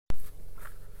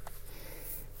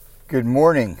Good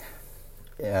morning.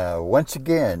 Once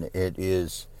again, it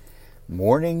is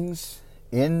Mornings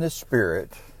in the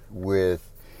Spirit with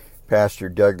Pastor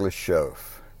Douglas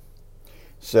Schoaf.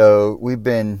 So we've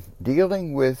been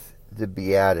dealing with the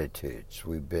Beatitudes.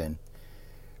 We've been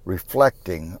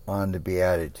reflecting on the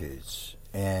Beatitudes.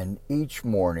 And each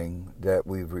morning that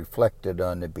we've reflected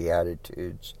on the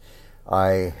Beatitudes,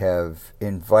 I have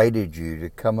invited you to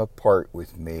come apart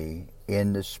with me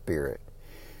in the Spirit,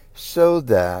 so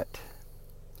that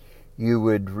you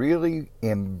would really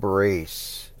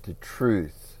embrace the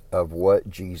truth of what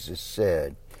Jesus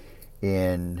said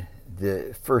in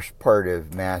the first part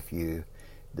of Matthew,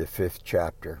 the 5th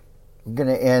chapter. I'm going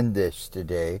to end this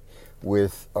today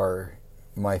with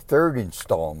my third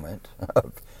installment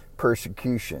of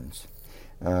persecutions.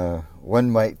 One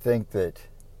might think that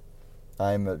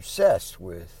I'm obsessed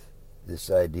with this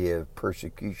idea of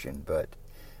persecution, but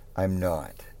I'm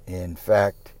not. In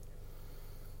fact,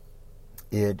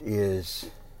 it is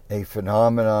a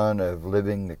phenomenon of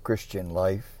living the Christian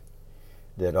life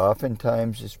that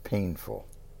oftentimes is painful.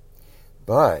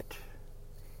 But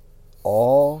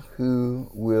all who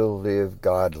will live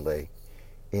godly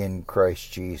in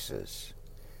Christ Jesus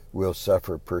will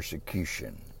suffer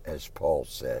persecution, as Paul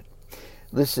said.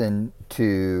 Listen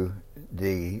to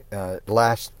the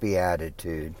last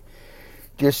beatitude,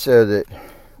 just so that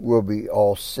we'll be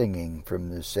all singing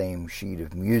from the same sheet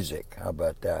of music. How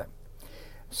about that?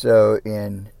 So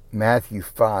in Matthew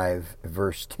 5,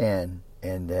 verse 10,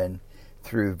 and then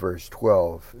through verse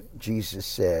 12, Jesus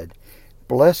said,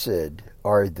 "Blessed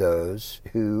are those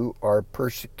who are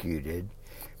persecuted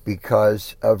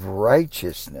because of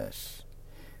righteousness,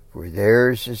 for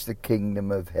theirs is the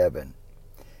kingdom of heaven.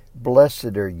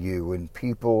 Blessed are you when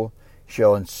people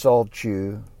shall insult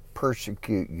you,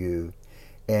 persecute you,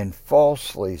 and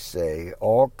falsely say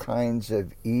all kinds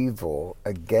of evil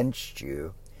against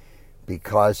you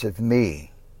because of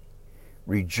me.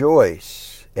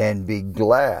 Rejoice and be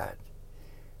glad,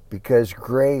 because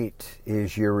great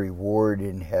is your reward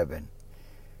in heaven.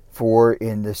 For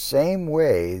in the same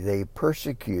way they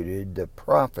persecuted the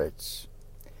prophets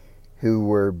who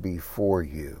were before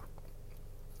you."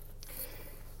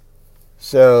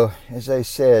 So, as I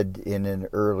said in an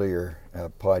earlier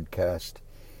podcast,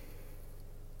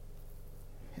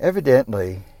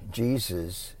 evidently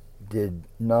Jesus did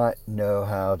not know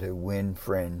how to win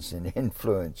friends and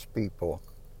influence people.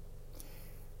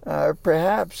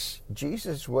 Perhaps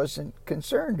Jesus wasn't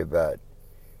concerned about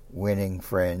winning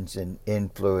friends and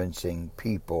influencing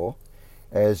people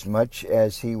as much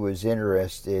as he was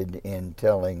interested in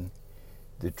telling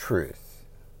the truth.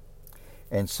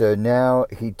 And so now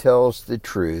he tells the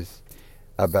truth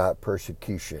about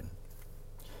persecution.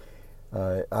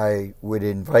 I would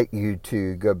invite you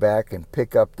to go back and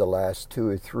pick up the last 2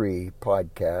 or 3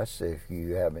 podcasts if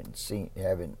you I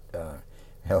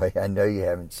know you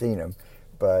haven't seen them,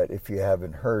 but if you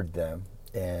haven't heard them,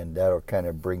 and that'll kind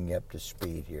of bring you up to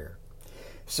speed here.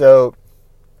 So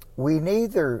we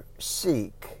neither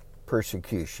seek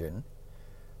persecution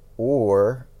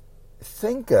or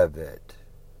think of it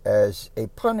as a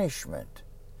punishment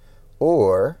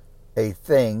or a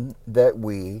thing that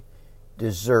we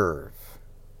deserve.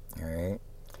 All right?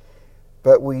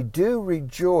 But we do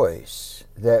rejoice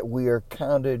that we are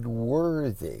counted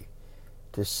worthy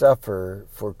to suffer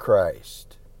for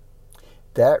Christ.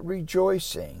 That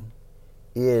rejoicing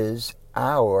is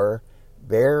our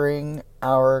bearing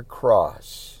our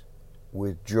cross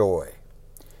with joy,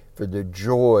 for the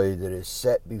joy that is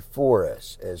set before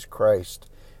us as Christ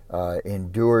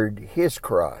endured his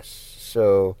cross,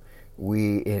 so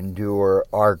we endure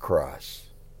our cross.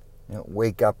 You don't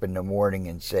wake up in the morning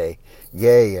and say,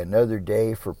 "Yay, another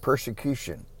day for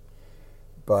persecution."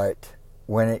 But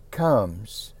when it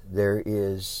comes, there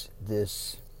is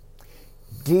this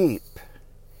deep,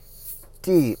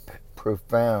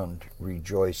 profound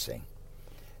rejoicing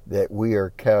that we are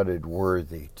counted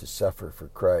worthy to suffer for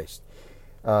Christ.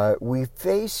 We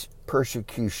face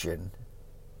persecution.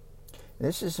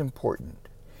 This is important.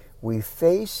 We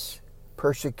face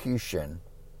persecution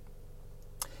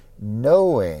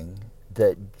knowing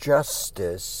that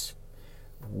justice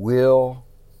will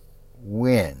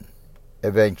win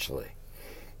eventually.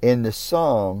 In the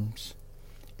Psalms,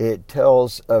 it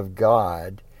tells of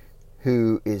God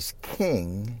who is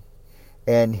king,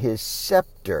 and his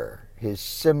scepter, his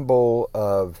symbol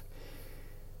of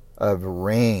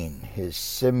reign, his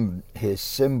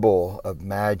symbol of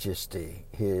majesty,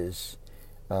 his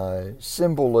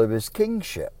symbol of his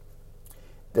kingship,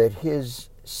 that his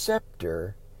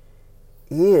scepter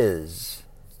is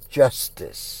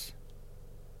justice.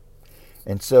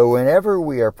 And so whenever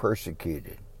we are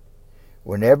persecuted,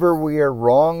 whenever we are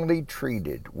wrongly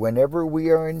treated, whenever we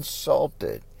are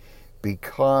insulted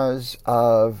because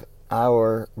of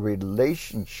our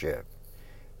relationship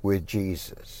with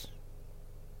Jesus,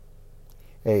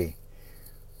 hey,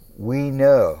 we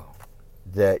know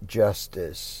that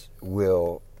justice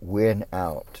will win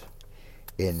out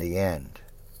in the end.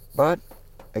 But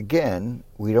again,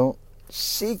 we don't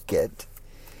seek it.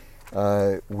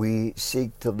 We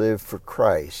seek to live for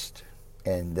Christ,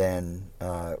 and then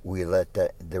we let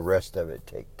the rest of it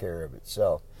take care of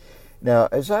itself. Now,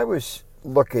 as I was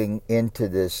looking into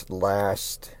this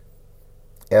last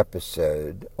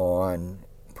episode on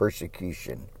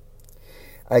persecution,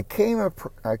 I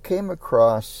came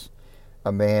across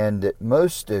a man that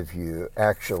most of you,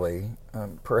 actually,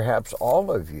 perhaps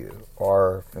all of you,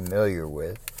 are familiar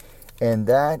with, and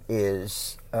that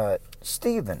is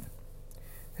Stephen,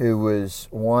 who was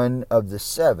one of the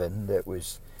 7 that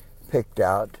was picked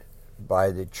out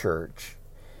by the church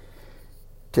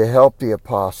to help the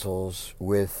apostles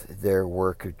with their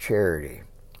work of charity.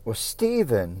 Well,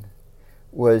 Stephen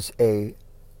was a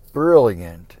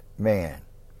brilliant man,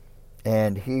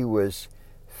 and he was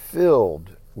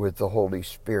filled with the Holy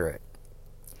Spirit.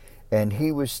 And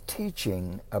he was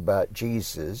teaching about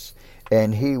Jesus,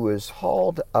 and he was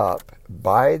hauled up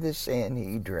by the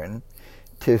Sanhedrin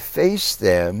to face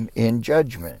them in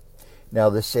judgment. Now,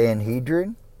 the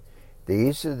Sanhedrin,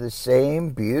 these are the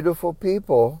same beautiful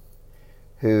people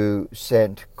who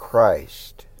sent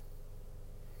Christ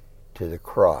to the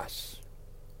cross.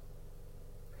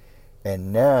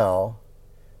 And now,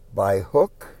 by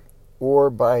hook or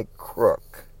by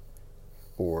crook,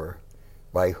 or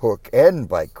by hook and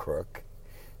by crook,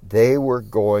 they were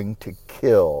going to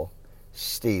kill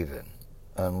Stephen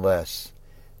unless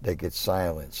they could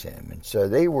silence him. And so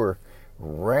they were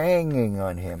haranguing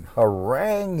on him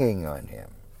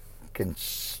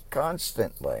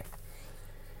constantly.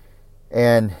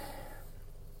 And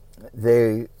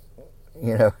they,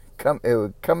 it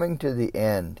was coming to the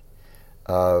end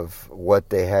of what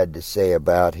they had to say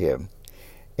about him.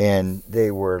 And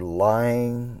they were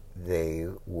lying, they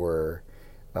were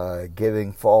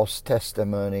giving false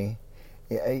testimony.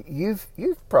 You've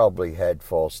probably had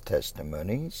false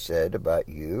testimony said about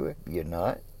you, have you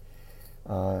not?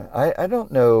 I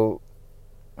don't know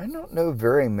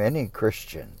very many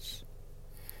Christians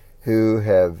who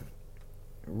have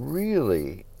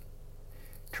really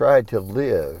tried to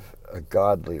live a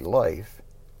godly life,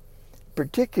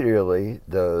 particularly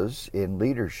those in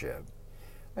leadership.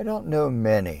 I don't know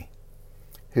many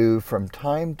who from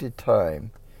time to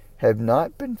time have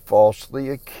not been falsely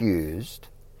accused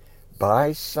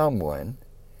by someone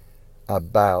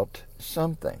about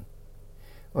something.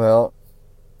 Well,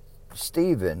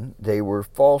 Stephen, they were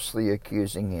falsely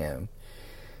accusing him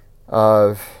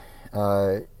of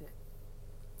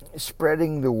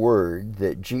spreading the word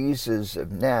that Jesus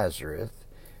of Nazareth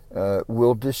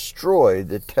will destroy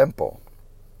the temple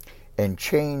and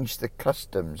change the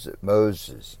customs that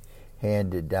Moses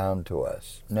handed down to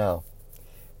us. Now,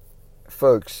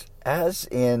 folks, as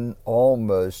in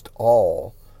almost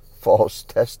all false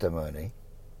testimony,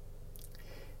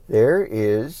 there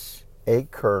is a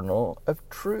kernel of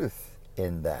truth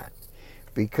in that,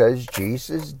 because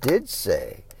Jesus did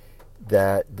say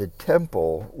that the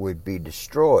temple would be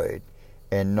destroyed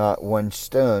and not one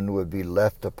stone would be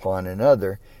left upon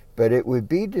another, but it would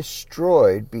be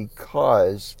destroyed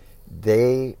because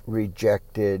they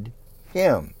rejected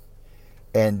him,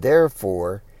 and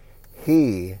therefore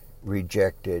he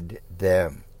rejected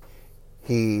them.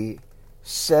 He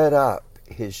set up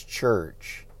his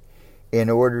church in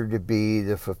order to be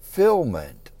the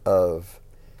fulfillment of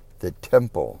the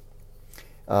temple.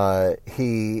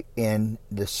 He, in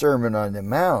the Sermon on the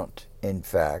Mount, in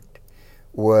fact,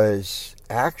 was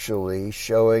actually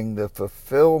showing the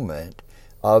fulfillment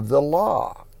of the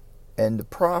law and the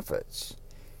prophets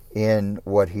in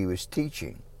what he was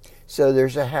teaching. So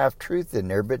there's a half-truth in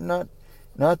there, but not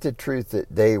the truth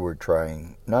that they were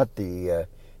trying, not the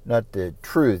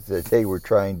truth that they were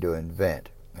trying to invent.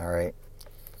 All right.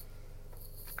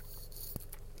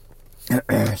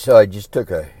 So I just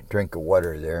took a drink of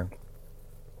water there.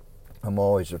 I'm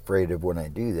always afraid of when I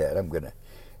do that, I'm going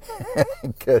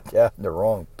to go down the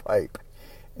wrong pipe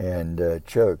and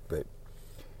choke. But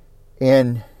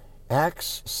in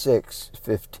Acts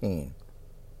 6:15,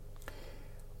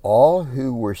 all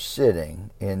who were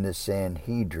sitting in the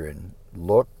Sanhedrin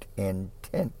looked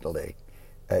intently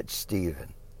at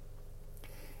Stephen,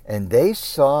 and they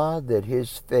saw that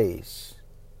his face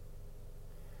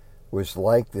was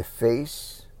like the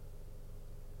face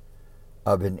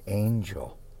of an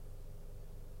angel.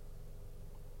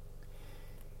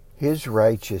 His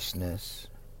righteousness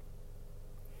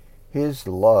his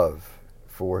love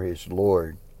for his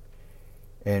Lord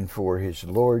and for his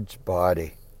Lord's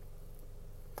body,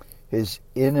 his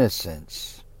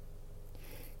innocence,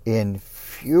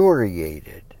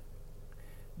 infuriated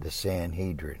the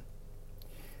Sanhedrin.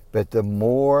 But the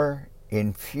more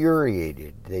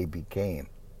infuriated they became,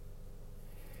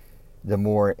 the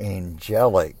more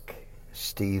angelic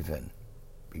Stephen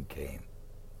became.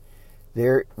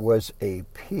 There was a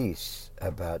peace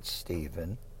about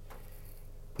Stephen,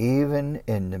 even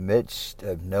in the midst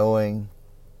of knowing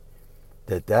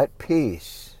that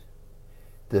peace,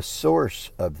 the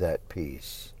source of that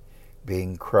peace,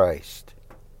 being Christ,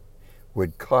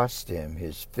 would cost him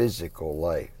his physical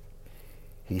life.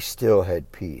 He still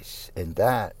had peace, and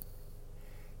that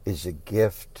is a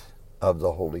gift of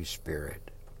the Holy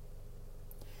Spirit.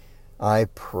 I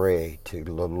pray to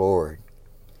the Lord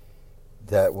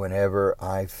that whenever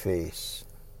I face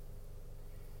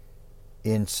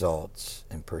insults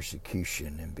and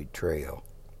persecution and betrayal,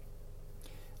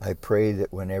 I pray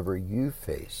that whenever you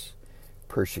face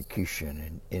persecution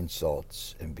and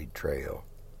insults and betrayal,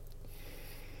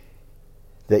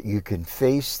 that you can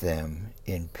face them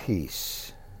in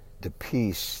peace, the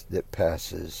peace that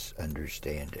passes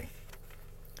understanding.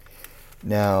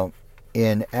 Now,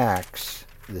 in Acts,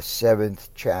 the 7th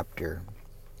chapter,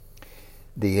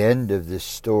 the end of this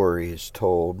story is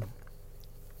told,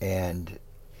 and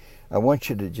I want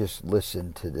you to just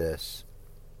listen to this.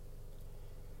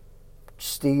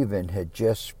 Stephen had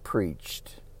just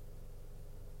preached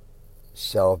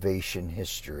salvation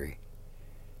history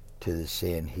to the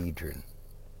Sanhedrin,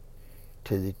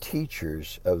 to the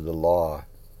teachers of the law.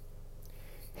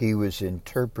 He was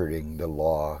interpreting the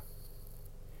law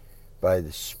by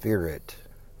the Spirit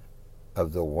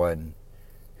of the one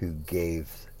who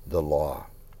gave the law.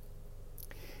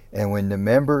 And when the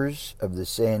members of the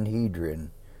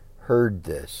Sanhedrin heard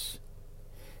this,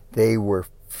 they were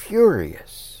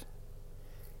furious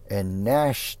and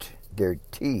gnashed their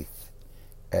teeth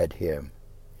at him.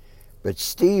 But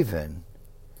Stephen,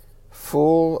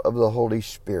 full of the Holy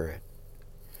Spirit,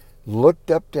 looked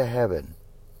up to heaven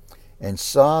and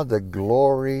saw the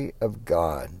glory of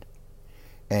God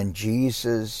and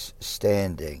Jesus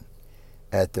standing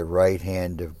at the right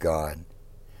hand of God.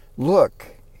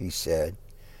 "Look," he said,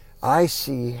 "I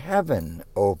see heaven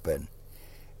open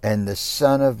and the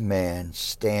Son of Man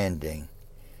standing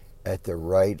at the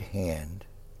right hand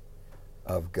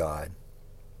of God."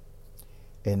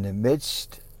 In the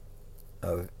midst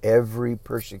of every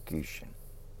persecution,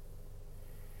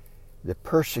 the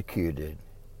persecuted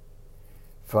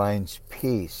finds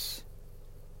peace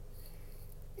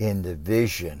in the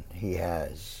vision he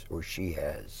has or she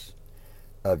has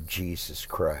of Jesus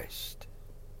Christ,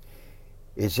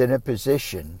 is in a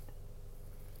position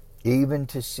even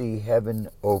to see heaven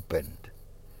opened,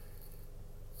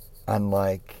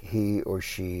 unlike he or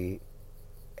she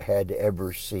had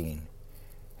ever seen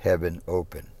heaven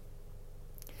open.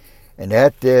 And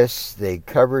at this they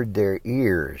covered their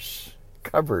ears,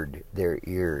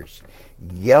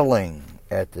 yelling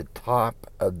at the top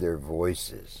of their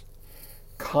voices.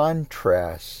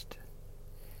 Contrast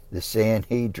the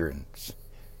Sanhedrins,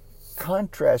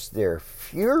 contrast their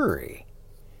fury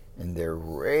and their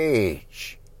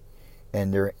rage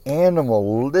and their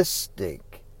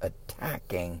animalistic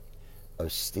attacking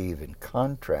of Stephen.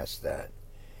 Contrast that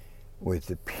with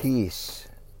the peace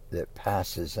that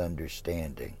passes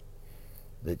understanding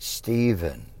that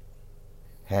Stephen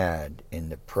had in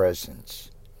the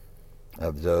presence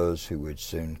of those who would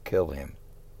soon kill him.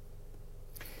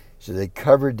 So they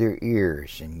covered their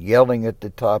ears, and yelling at the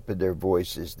top of their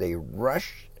voices, they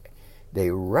rushed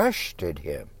at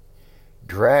him,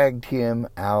 dragged him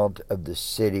out of the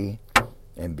city,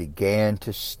 and began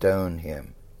to stone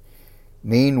him.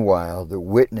 Meanwhile, the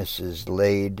witnesses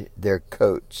laid their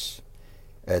coats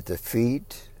at the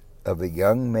feet of a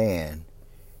young man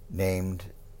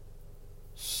named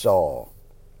Saul.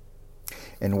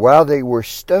 And while they were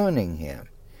stoning him,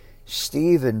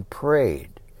 Stephen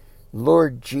prayed,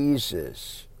 "Lord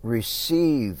Jesus,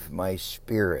 receive my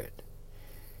spirit."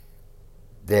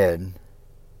 Then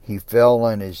he fell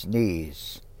on his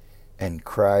knees and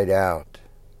cried out,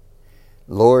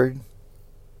 "Lord,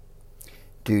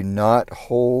 do not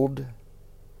hold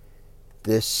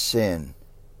this sin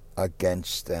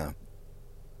against them."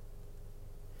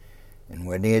 And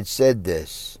when he had said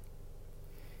this,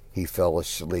 he fell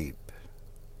asleep.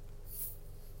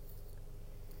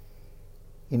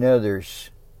 You know,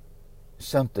 there's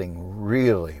something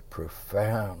really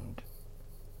profound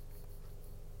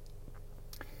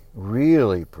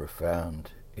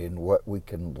in what we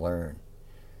can learn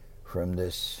from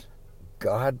this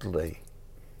godly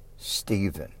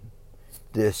Stephen,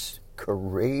 this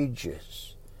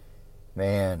courageous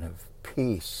man of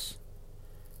peace,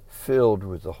 filled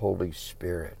with the Holy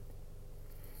Spirit.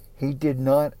 He did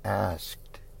not ask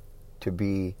to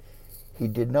be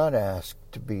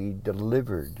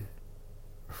delivered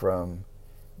from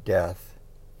death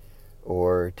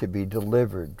or to be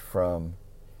delivered from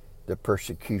the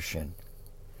persecution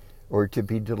or to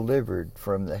be delivered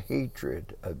from the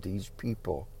hatred of these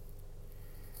people.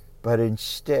 But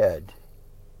instead,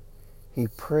 he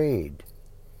prayed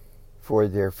for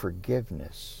their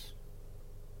forgiveness.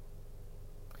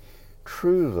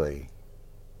 Truly,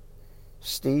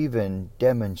 Stephen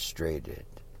demonstrated,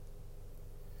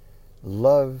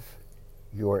 love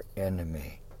your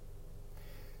enemy.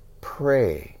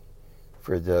 Pray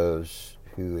for those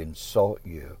who insult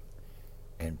you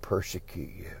and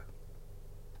persecute you.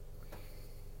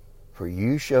 For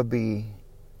you shall be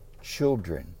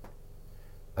children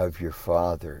of your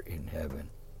Father in heaven,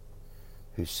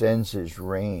 who sends his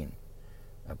rain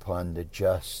upon the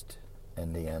just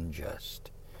and the unjust,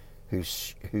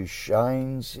 who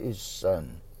shines his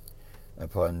sun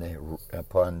upon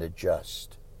the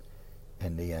just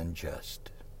and the unjust.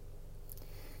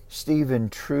 Stephen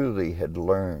truly had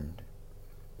learned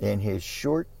in his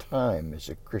short time as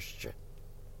a Christian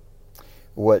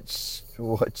what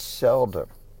seldom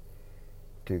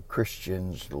do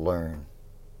Christians learn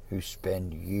who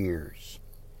spend years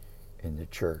in the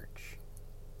church.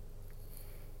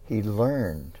 He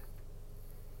learned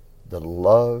the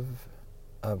love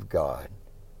of God,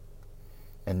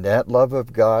 and that love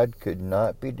of God could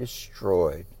not be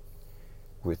destroyed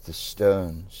with the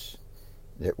stones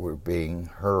that were being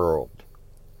hurled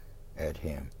at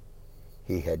him.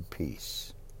 He had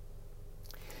peace.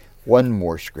 One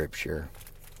more scripture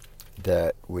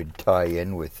that would tie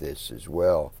in with this as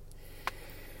well.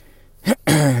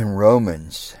 In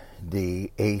Romans,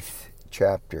 the 8th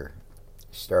chapter,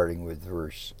 starting with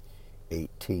verse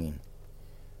 18.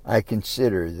 I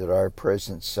consider that our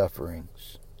present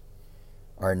sufferings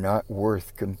are not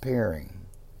worth comparing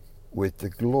with the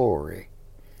glory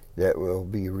that will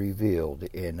be revealed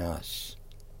in us.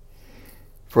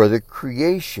 For the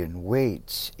creation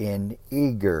waits in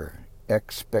eager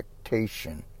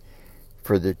expectation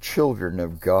for the children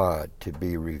of God to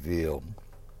be revealed.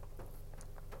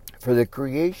 For the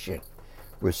creation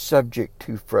was subject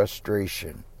to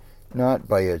frustration, not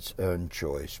by its own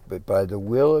choice, but by the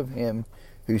will of him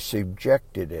who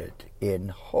subjected it, in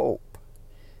hope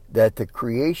that the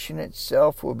creation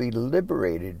itself will be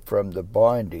liberated from the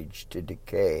bondage to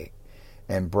decay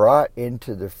and brought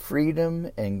into the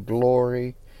freedom and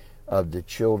glory of the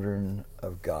children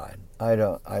of God. I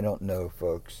don't know,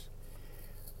 folks,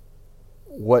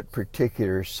 what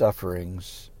particular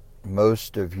sufferings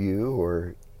most of you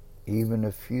or even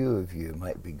a few of you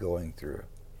might be going through.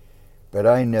 But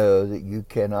I know that you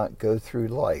cannot go through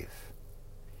life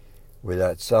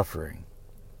without suffering.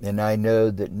 And I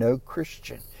know that no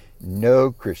Christian,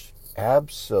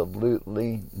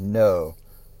 absolutely no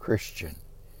Christian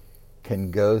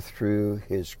can go through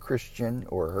his Christian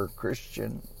or her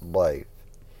Christian life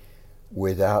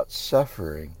without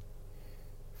suffering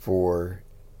for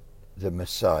the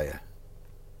Messiah.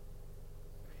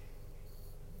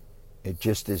 It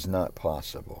just is not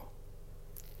possible.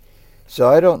 So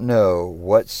I don't know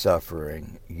what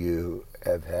suffering you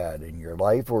have had in your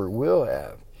life or will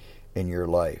have in your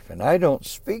life. And I don't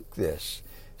speak this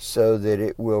so that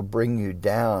it will bring you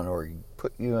down or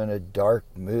put you in a dark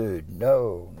mood.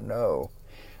 No.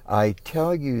 I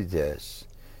tell you this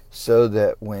so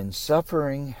that when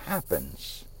suffering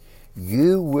happens,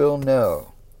 you will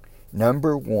know,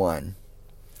 number one,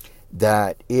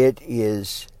 that it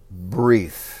is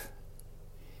brief.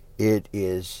 It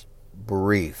is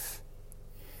brief.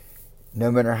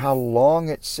 No matter how long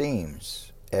it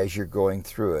seems as you're going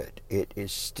through it, it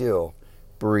is still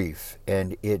brief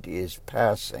and it is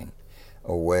passing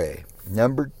away.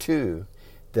 Number two,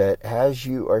 that as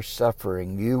you are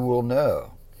suffering, you will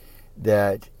know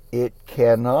that it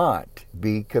cannot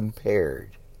be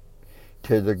compared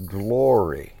to the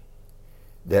glory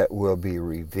that will be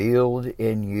revealed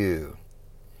in you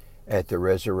at the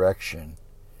resurrection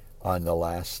on the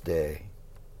last day.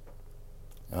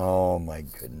 Oh my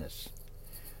goodness.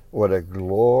 What a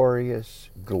glorious,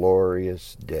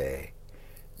 glorious day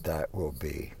that will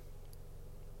be.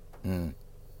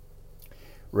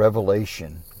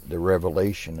 Revelation, the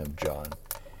revelation of John,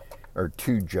 or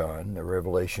to John, the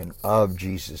revelation of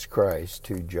Jesus Christ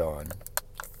to John,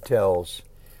 tells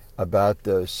about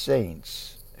those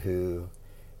saints who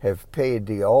have paid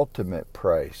the ultimate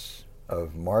price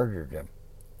of martyrdom.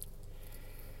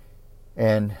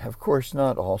 And, of course,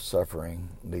 not all suffering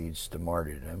leads to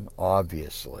martyrdom,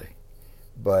 obviously.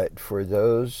 but for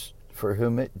those for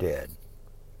whom it did,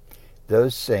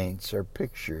 those saints are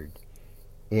pictured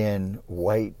in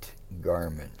white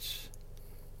garments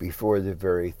before the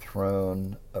very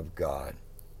throne of God.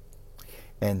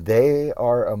 And they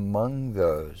are among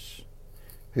those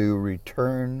who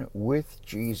return with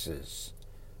Jesus,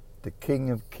 the King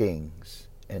of Kings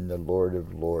and the Lord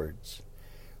of Lords,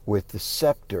 with the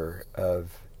scepter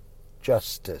of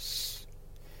justice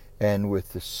and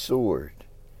with the sword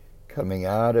coming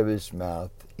out of his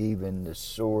mouth, even the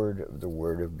sword of the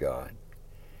Word of God.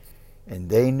 And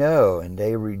they know and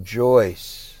they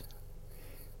rejoice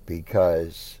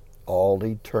because all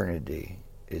eternity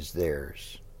is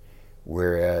theirs,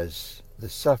 whereas the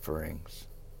sufferings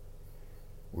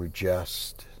were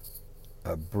just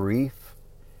a brief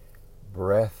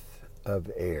breath of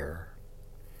air,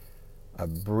 a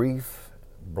brief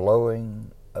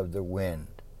blowing of the wind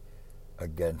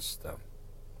against them.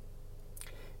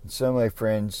 And so, my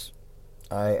friends,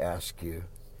 I ask you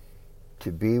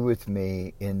to be with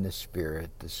me in the Spirit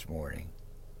this morning.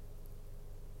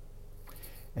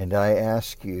 And I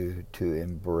ask you to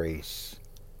embrace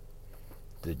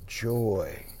the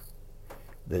joy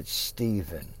that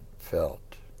Stephen felt.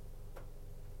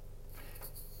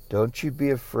 Don't you be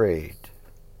afraid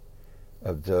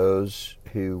of those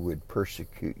who would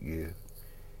persecute you,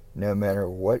 no matter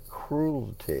what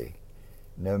cruelty,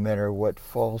 no matter what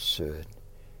falsehood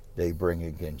they bring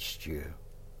against you,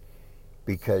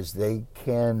 because they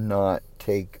cannot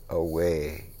take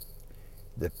away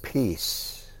the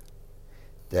peace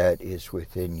that is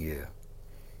within you,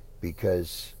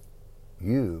 because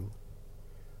you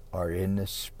are in the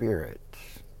Spirit.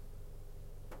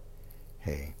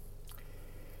 Hey.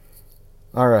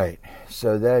 All right,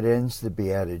 so that ends the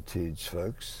Beatitudes,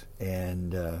 folks,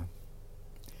 and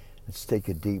let's take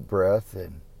a deep breath,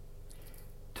 and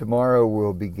tomorrow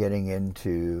we'll be getting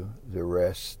into the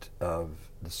rest of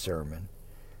the sermon.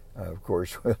 Of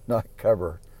course, we'll not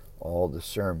cover all the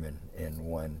sermon in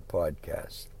one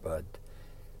podcast, but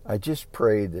I just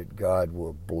pray that God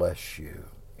will bless you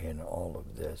in all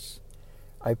of this.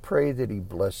 I pray that He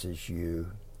blesses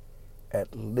you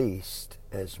at least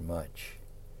as much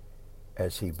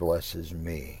as He blesses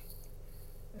me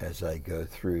as I go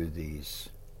through these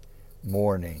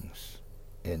mornings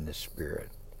in the Spirit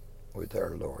with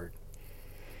our Lord.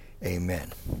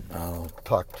 Amen. I'll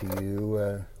talk to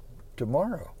you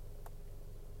tomorrow.